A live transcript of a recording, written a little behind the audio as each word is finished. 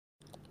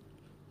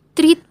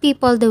Treat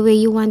people the way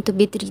you want to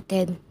be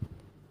treated.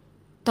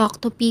 Talk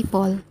to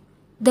people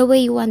the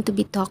way you want to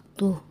be talked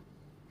to.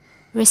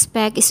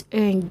 Respect is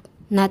earned,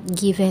 not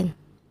given.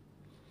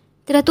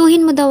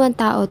 Tratuhin mo daw ang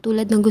tao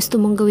tulad ng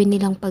gusto mong gawin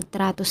nilang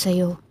pagtrato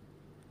sa'yo.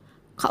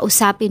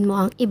 Kausapin mo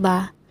ang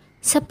iba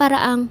sa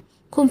paraang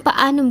kung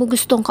paano mo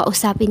gustong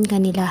kausapin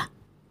kanila.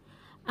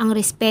 Ang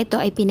respeto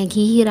ay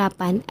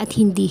pinaghihirapan at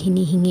hindi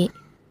hinihingi.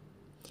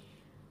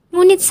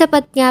 Ngunit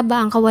sapat nga ba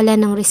ang kawalan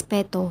ng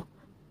respeto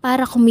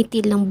para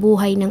kumitil ng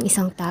buhay ng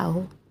isang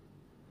tao?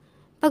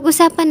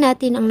 Pag-usapan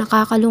natin ang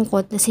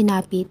nakakalungkot na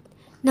sinapit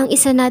ng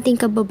isa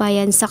nating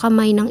kababayan sa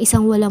kamay ng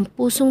isang walang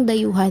pusong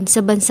dayuhan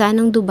sa bansa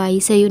ng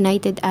Dubai sa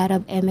United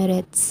Arab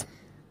Emirates.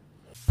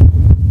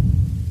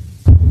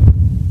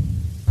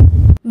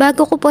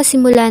 Bago ko po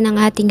simulan ang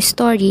ating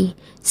story,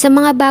 sa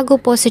mga bago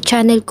po sa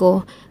channel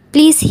ko,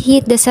 please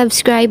hit the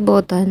subscribe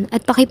button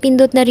at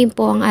pakipindot na rin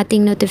po ang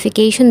ating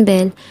notification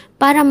bell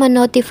para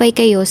ma-notify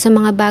kayo sa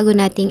mga bago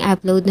nating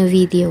upload na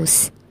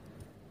videos.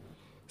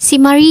 Si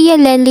Maria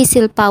Lenlie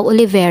Silpao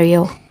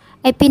Oliverio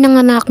ay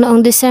pinanganak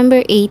noong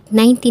December 8,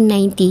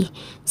 1990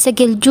 sa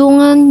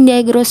Geljungan,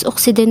 Negros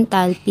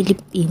Occidental,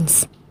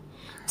 Philippines.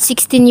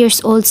 16 years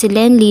old si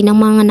Lenlie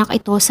nang manganak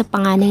ito sa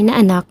panganay na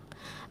anak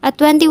at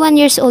 21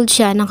 years old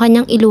siya ng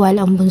kanyang iluwal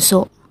ang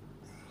bunso.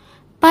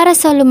 Para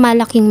sa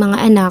lumalaking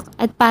mga anak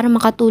at para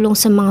makatulong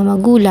sa mga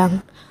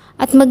magulang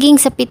at maging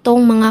sa 7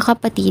 mga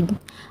kapatid,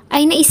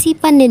 ay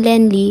naisipan ni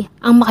Lenlie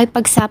ang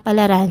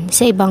makipagsapalaran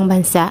sa ibang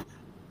bansa.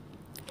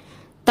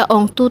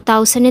 Taong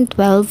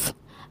 2012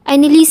 ay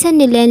nilisan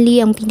ni Lenlie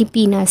ang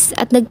Pilipinas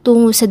at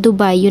nagtungo sa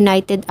Dubai,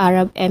 United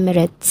Arab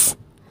Emirates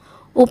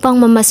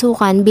upang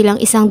mamasukan bilang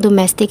isang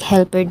domestic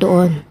helper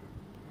doon.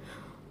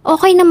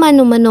 Okay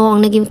naman umano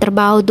ang naging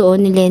trabaho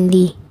doon ni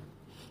Lenlie.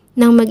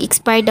 Nang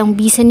mag-expired ang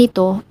visa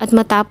nito at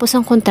matapos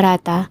ang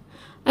kontrata,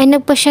 ay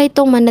nagpa siya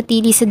itong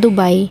manatili sa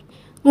Dubai,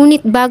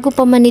 ngunit bago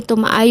pa man ito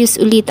maayos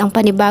ulit ang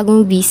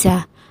panibagong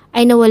visa,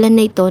 ay nawalan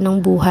na ito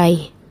ng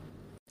buhay.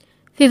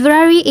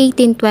 February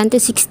 18,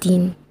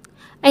 2016,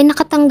 ay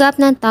nakatanggap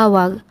ng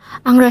tawag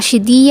ang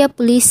Rashidiyah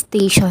Police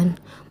Station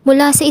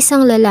mula sa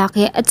isang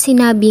lalaki at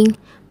sinabing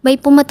may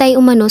pumatay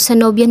umano sa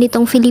nobya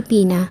nitong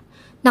Filipina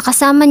na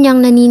kasama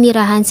niyang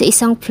naninirahan sa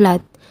isang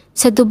flat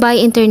sa Dubai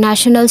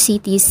International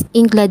City's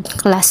England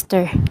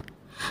Cluster.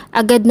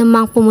 Agad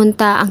namang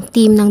pumunta ang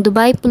team ng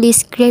Dubai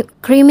Police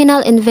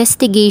Criminal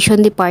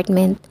Investigation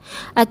Department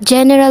at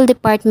General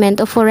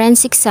Department of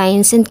Forensic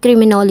Science and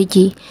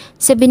Criminology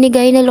sa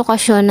binigay na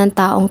lokasyon ng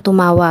taong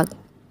tumawag.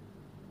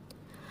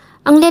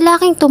 Ang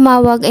lalaking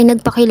tumawag ay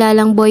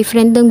nagpakilalang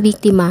boyfriend ng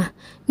biktima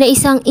na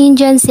isang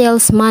Indian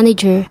sales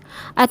manager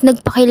at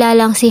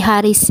nagpakilalang si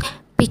Haris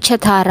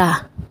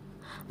Pichathara.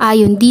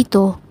 Ayon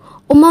dito,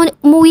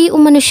 umuwi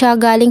umano siya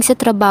galing sa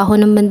trabaho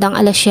ng bandang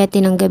alas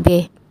 7 ng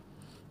gabi.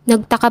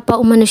 Nagtaka pa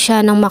umano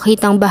siya nang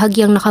makitang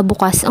bahagyang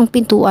nakabukas ang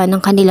pintuan ng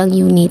kanilang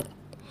unit.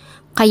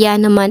 Kaya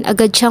naman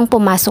agad siyang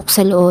pumasok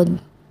sa loob.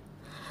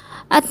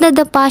 At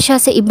nadapa siya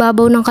sa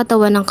ibabaw ng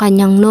katawan ng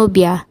kanyang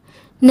nobya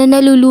na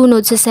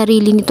nalulunod sa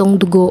sarili nitong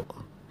dugo.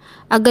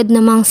 Agad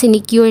namang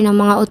sinicure ng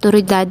mga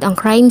otoridad ang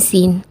crime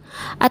scene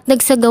at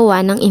nagsagawa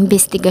ng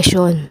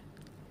investigasyon.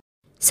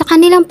 Sa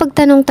kanilang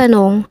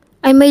pagtanong-tanong,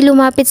 ay may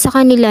lumapit sa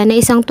kanila na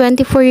isang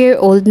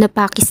 24-year-old na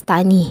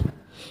Pakistani.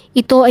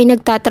 Ito ay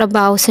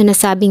nagtatrabaho sa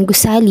nasabing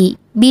gusali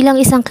bilang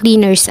isang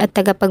cleaners at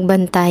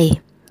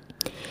tagapagbantay.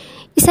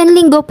 1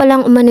 linggo pa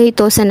lang umano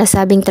ito sa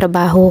nasabing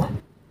trabaho.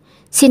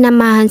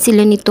 Sinamahan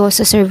sila nito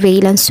sa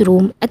surveillance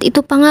room at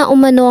ito pa nga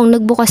umano ang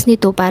nagbukas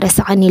nito para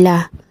sa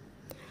kanila.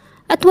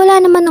 At wala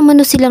naman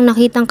umano silang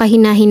nakitang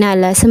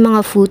kahina-hinala sa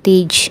mga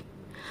footage.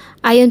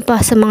 Ayon pa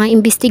sa mga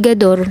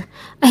investigador,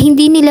 ay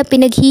hindi nila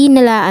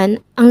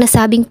pinaghihinalaan ang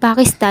nasabing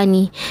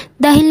Pakistani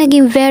dahil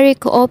naging very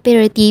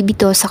cooperative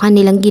ito sa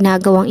kanilang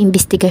ginagawang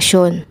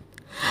investigasyon.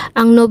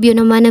 Ang nobyo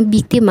naman ng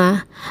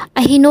biktima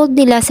ay hinold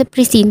nila sa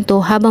presinto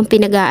habang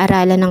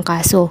pinag-aaralan ng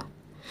kaso.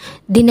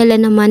 Dinala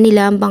naman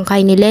nila ang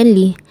bangkay ni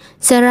Lenlie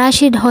sa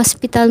Rashid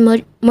Hospital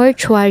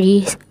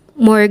Mortuary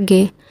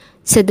Morgue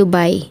sa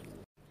Dubai.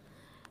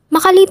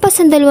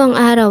 Makalipas ang 2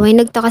 araw ay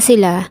nagtaka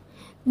sila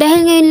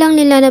dahil ngayon lang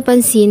nila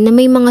napansin na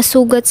may mga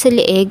sugat sa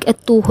leeg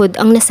at tuhod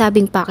ang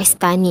nasabing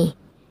Pakistani.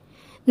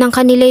 Nang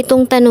kanila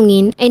itong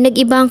tanungin ay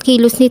nag-iba ang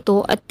kilos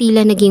nito at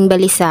tila naging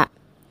balisa.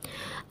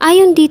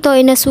 Ayon dito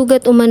ay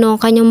nasugat umano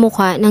ang kanyang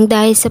mukha nang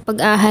dahil sa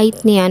pag-ahait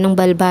niya ng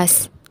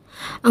balbas.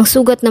 Ang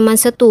sugat naman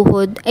sa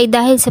tuhod ay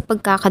dahil sa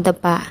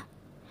pagkakadapa.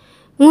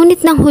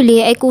 Ngunit nang huli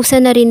ay kusa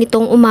na rin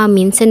itong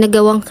umamin sa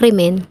nagawang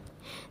krimen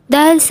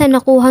dahil sa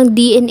nakuhang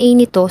DNA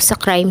nito sa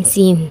crime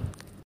scene.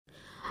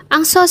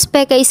 Ang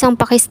suspect ay isang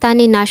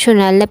Pakistani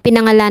national na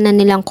pinangalanan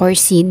nilang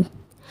Khurshid.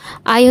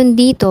 Ayon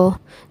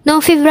dito, noong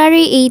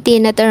February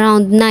 18 at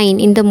around 9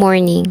 in the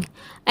morning,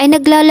 ay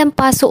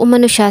naglalampaso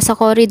umano siya sa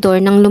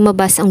koridor nang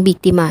lumabas ang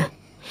biktima.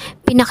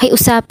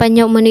 Pinakiusapan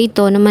niya umano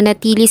ito na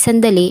manatili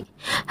sandali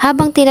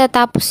habang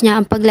tinatapos niya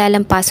ang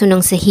paglalampaso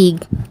ng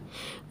sahig.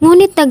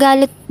 Ngunit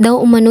nagalit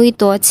daw umano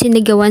ito at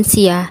sinigawan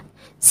siya.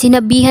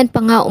 Sinabihan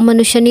pa nga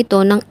umano siya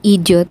nito ng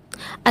idiot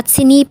at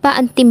sinipa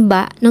ang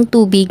timba ng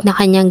tubig na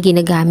kanyang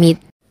ginagamit.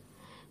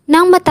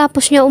 Nang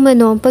matapos niya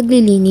umano ang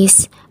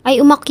paglilinis, ay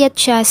umakyat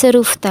siya sa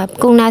rooftop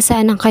kung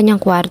nasaan ang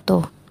kanyang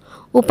kwarto.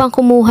 Upang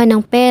kumuha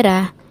ng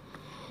pera,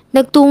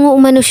 nagtungo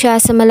umano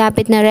siya sa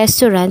malapit na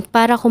restaurant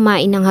para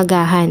kumain ng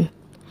hagahan.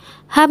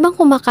 Habang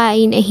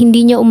kumakain ay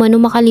hindi niya umano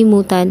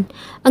makalimutan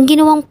ang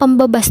ginawang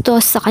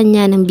pambabastos sa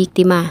kanya ng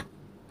biktima.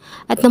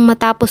 At nang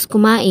matapos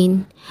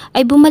kumain,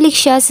 ay bumalik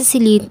siya sa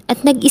silid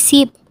at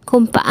nag-isip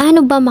kung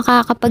paano ba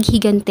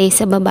makakapaghigante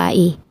sa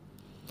babae.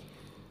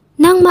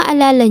 Nang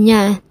maalala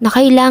niya na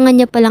kailangan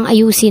niya palang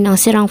ayusin ang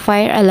sirang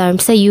fire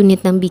alarm sa unit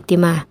ng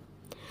biktima,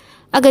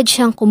 agad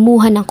siyang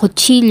kumuha ng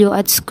kutsilyo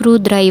at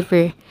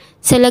screwdriver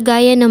sa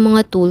lagayan ng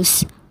mga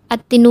tools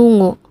at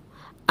tinungo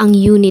ang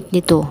unit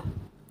nito.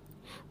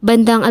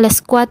 Bandang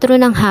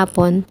 4:00 ng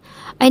hapon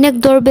ay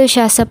nag-doorbell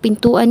siya sa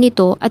pintuan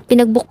nito at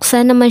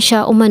pinagbuksan naman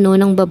siya umano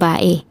ng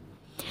babae.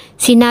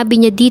 Sinabi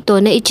niya dito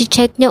na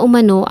i-check niya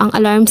umano ang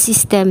alarm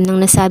system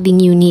ng nasabing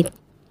unit.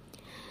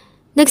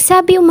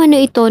 Nagsabi umano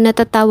ito na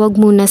tatawag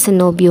muna sa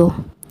nobyo.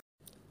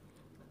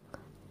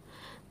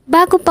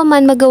 Bago pa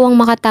man magawang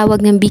makatawag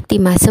ng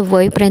biktima sa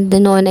boyfriend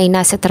na noon ay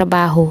nasa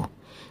trabaho,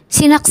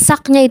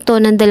 sinaksak niya ito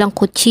ng dalang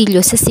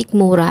kutsilyo sa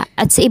sikmura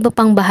at sa iba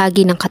pang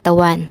bahagi ng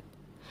katawan.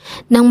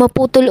 Nang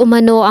maputol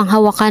umano ang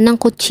hawakan ng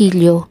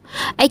kutsilyo,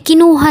 ay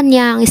kinuha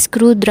niya ang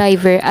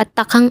screwdriver at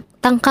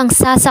tangkang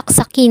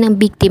sasaksakin ang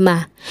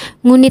biktima,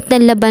 ngunit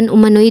nanlaban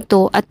umano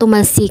ito at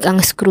tumalsik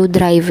ang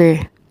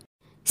screwdriver.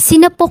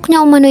 Sinapok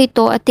niya umano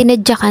ito at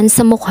tinadyakan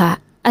sa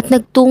mukha at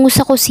nagtungo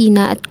sa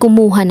kusina at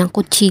kumuha ng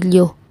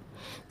kutsilyo.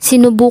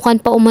 Sinubukan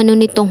pa umano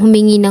nitong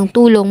humingi ng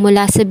tulong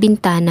mula sa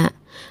bintana,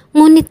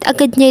 ngunit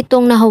agad niya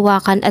itong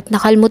nahawakan at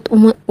nakalmot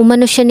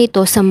umano siya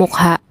nito sa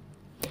mukha.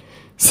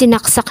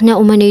 Sinaksak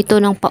niya umano ito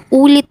ng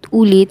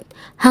paulit-ulit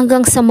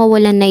hanggang sa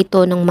mawalan na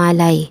ito ng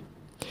malay.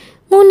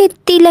 Ngunit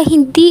tila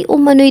hindi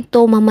umano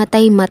ito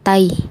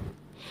mamatay-matay.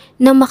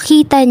 Nang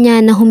makita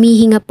niya na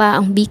humihinga pa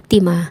ang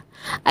biktima,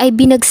 ay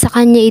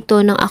binagsakan niya ito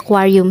ng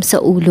aquarium sa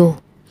ulo.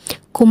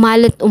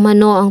 Kumalat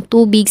umano ang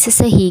tubig sa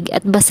sahig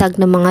at basag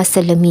na mga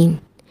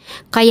salamin.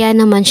 Kaya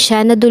naman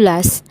siya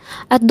nadulas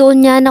at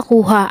doon niya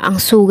nakuha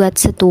ang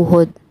sugat sa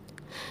tuhod.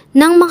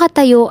 Nang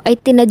makatayo ay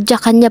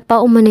tinadyakan niya pa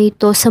umano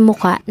ito sa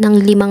muka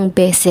ng 5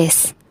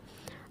 beses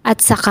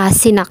at saka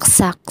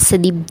sinaksak sa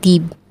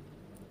dibdib.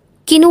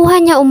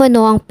 Kinuha niya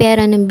umano ang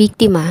pera ng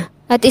biktima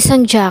at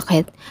isang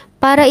jacket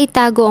para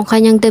itago ang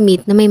kanyang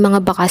damit na may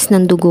mga bakas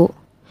ng dugo.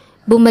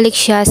 Bumalik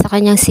siya sa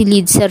kanyang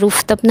silid sa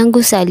rooftop ng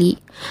gusali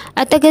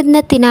at agad na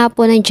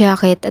tinapon ang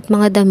jacket at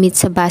mga damit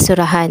sa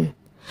basurahan.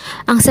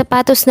 Ang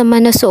sapatos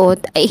naman na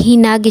suot ay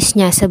hinagis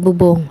niya sa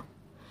bubong.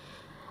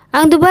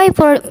 Ang Dubai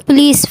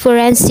Police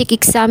Forensic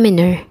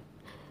Examiner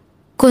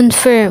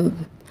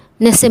confirmed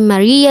na si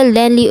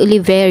Lenlie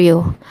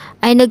Oliverio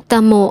ay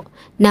nagtamo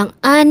ng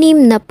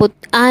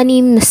 66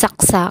 na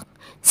saksak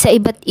sa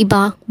iba't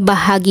ibang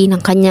bahagi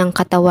ng kanyang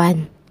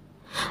katawan.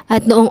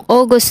 At noong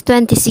August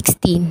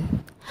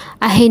 2016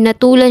 ay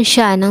hinatulan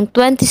siya ng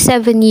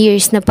 27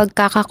 years na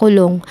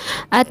pagkakakulong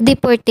at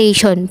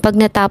deportation pag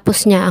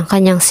natapos niya ang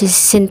kanyang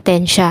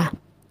sentensya.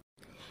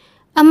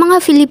 Ang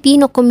mga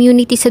Filipino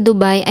community sa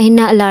Dubai ay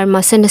naalarma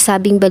sa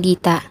nasabing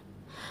balita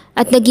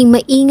at naging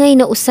maingay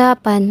na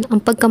usapan ang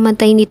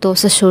pagkamatay nito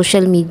sa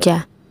social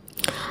media.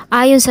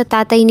 Ayon sa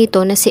tatay nito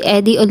na si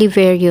Eddie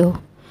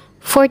Oliverio,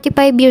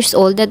 45 years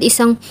old at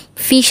isang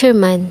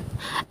fisherman,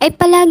 ay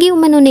palagi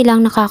umano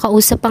nilang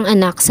nakakausap ang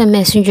anak sa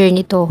messenger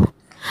nito.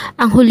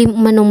 Ang huling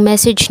umanong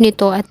message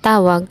nito at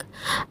tawag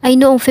ay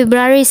noong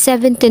February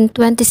 17,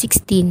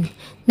 2016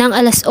 ng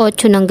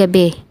 8:00 ng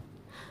gabi.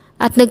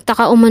 At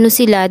nagtaka umano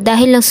sila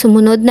dahil lang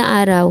sumunod na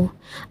araw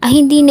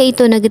ay hindi na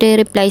ito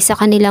nagre-reply sa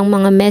kanilang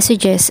mga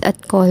messages at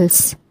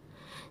calls.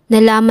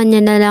 Nalaman niya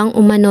na lang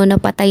umano na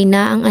patay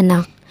na ang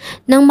anak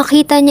nang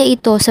makita niya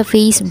ito sa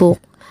Facebook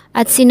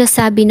at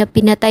sinasabi na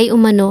pinatay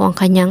umano ang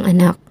kanyang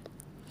anak.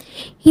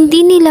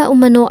 Hindi nila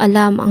umano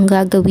alam ang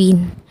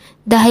gagawin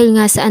dahil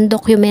nga sa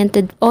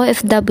undocumented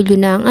OFW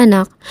na ang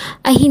anak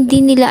ay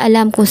hindi nila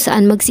alam kung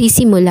saan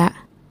magsisimula.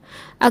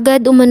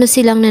 Agad umano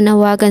silang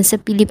nanawagan sa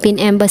Philippine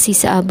Embassy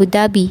sa Abu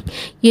Dhabi,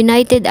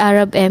 United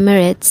Arab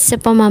Emirates sa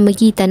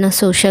pamamagitan ng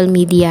social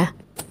media.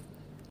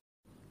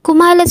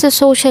 Kumalat sa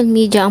social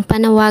media ang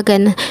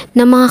panawagan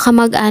ng mga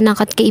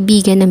kamag-anak at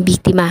kaibigan ng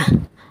biktima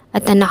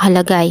at ang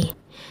nakalagay,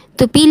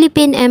 to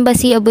Philippine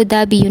Embassy Abu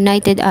Dhabi,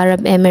 United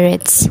Arab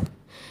Emirates.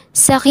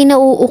 Sa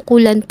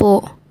kinauukulan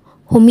po,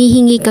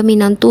 humihingi kami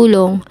ng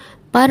tulong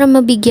para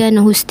mabigyan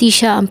ng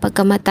hustisya ang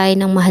pagkamatay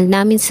ng mahal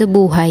namin sa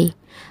buhay.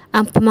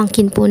 Ang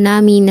pamangkin po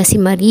namin na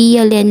si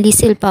Lenlie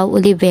Silpao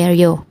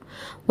Oliverio.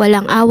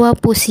 Walang awa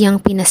po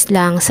siyang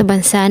pinaslang sa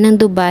bansa ng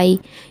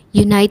Dubai,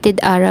 United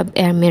Arab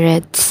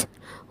Emirates.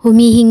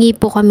 Humihingi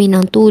po kami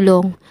ng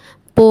tulong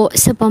po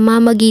sa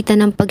pamamagitan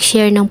ng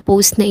pag-share ng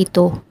post na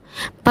ito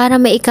para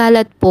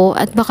maikalat po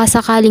at baka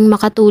sakaling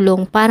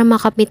makatulong para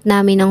makamit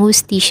namin ang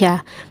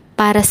hustisya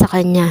para sa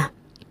kanya.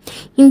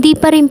 Hindi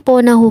pa rin po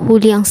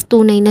nahuhuli ang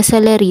tunay na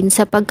salarin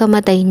sa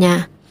pagkamatay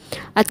niya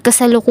at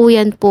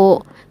kasalukuyan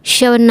po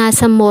siya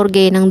nasa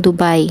morgue ng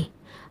Dubai.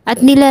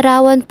 At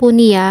nilarawan po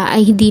niya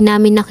ay hindi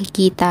namin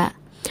nakikita.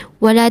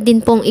 Wala din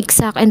pong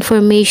exact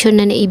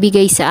information na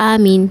naibigay sa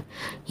amin.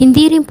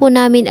 Hindi rin po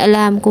namin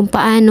alam kung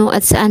paano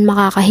at saan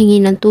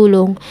makakahingi ng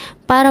tulong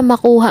para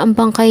makuha ang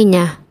bangkay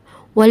niya.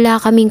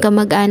 Wala kaming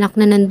kamag-anak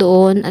na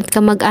nandoon at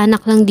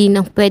kamag-anak lang din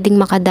ang pwedeng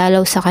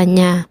makadalaw sa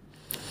kanya.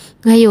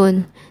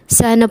 Ngayon,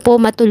 sana po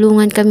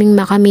matulungan kaming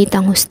makamit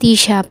ang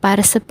hustisya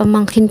para sa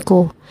pamangkin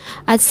ko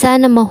at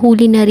sana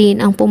mahuli na rin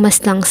ang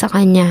pumaslang sa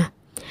kanya.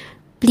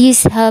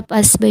 Please help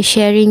us by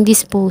sharing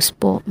this post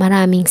po.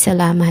 Maraming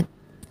salamat.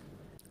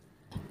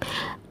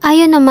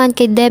 Ayon naman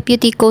kay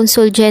Deputy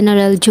Consul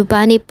General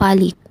Giovanni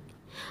Palik,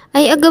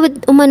 ay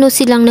agad umano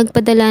silang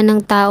nagpadala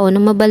ng tao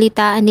nang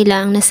mabalitaan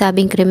nila ang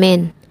nasabing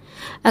krimen.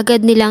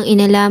 Agad nilang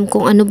inalam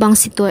kung ano bang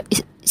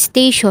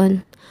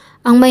station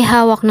ang may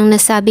hawak ng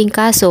nasabing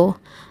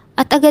kaso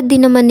at agad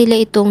din naman nila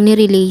itong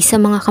nirelay sa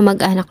mga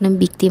kamag-anak ng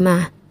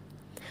biktima.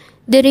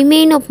 The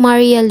remain of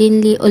Maria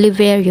Lenlie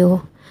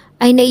Oliverio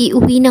ay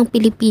naiuwi ng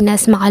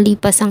Pilipinas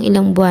makalipas ang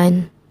ilang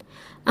buwan.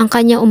 Ang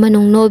kanya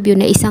umanong nobyo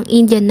na isang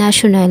Indian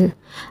national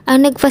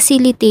ang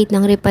nag-facilitate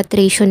ng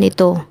repatriation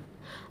nito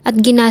at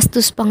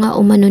ginastos pa nga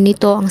umano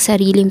nito ang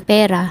sariling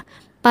pera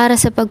para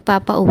sa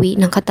pagpapauwi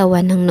ng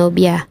katawan ng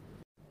nobya.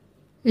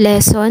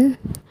 Lesson?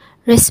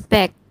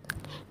 Respect.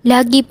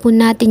 Lagi po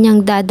natin yang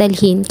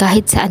dadalhin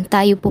kahit saan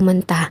tayo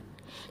pumunta,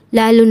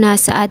 lalo na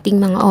sa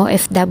ating mga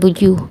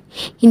OFW.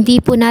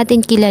 Hindi po natin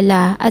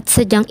kilala at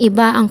sadyang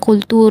iba ang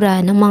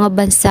kultura ng mga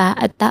bansa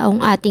at taong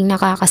ating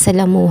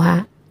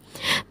nakakasalamuha.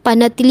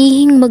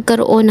 Panatilihing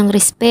magkaroon ng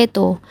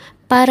respeto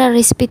para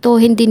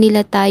respetuhin din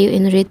nila tayo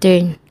in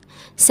return.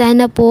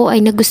 Sana po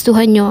ay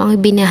nagustuhan nyo ang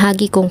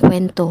binahagi kong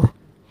kwento.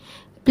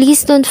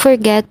 Please don't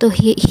forget to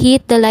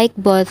hit the like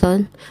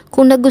button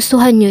kung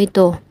nagustuhan nyo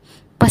ito.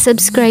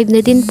 Pa-subscribe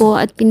na din po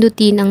at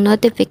pindutin ang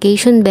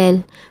notification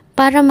bell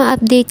para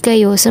ma-update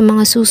kayo sa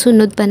mga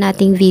susunod pa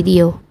nating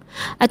video.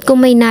 At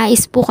kung may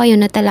nais po kayo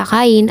na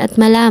talakayin at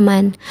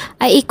malaman,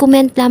 ay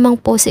i-comment lamang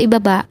po sa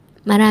ibaba.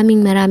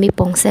 Maraming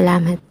pong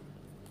salamat.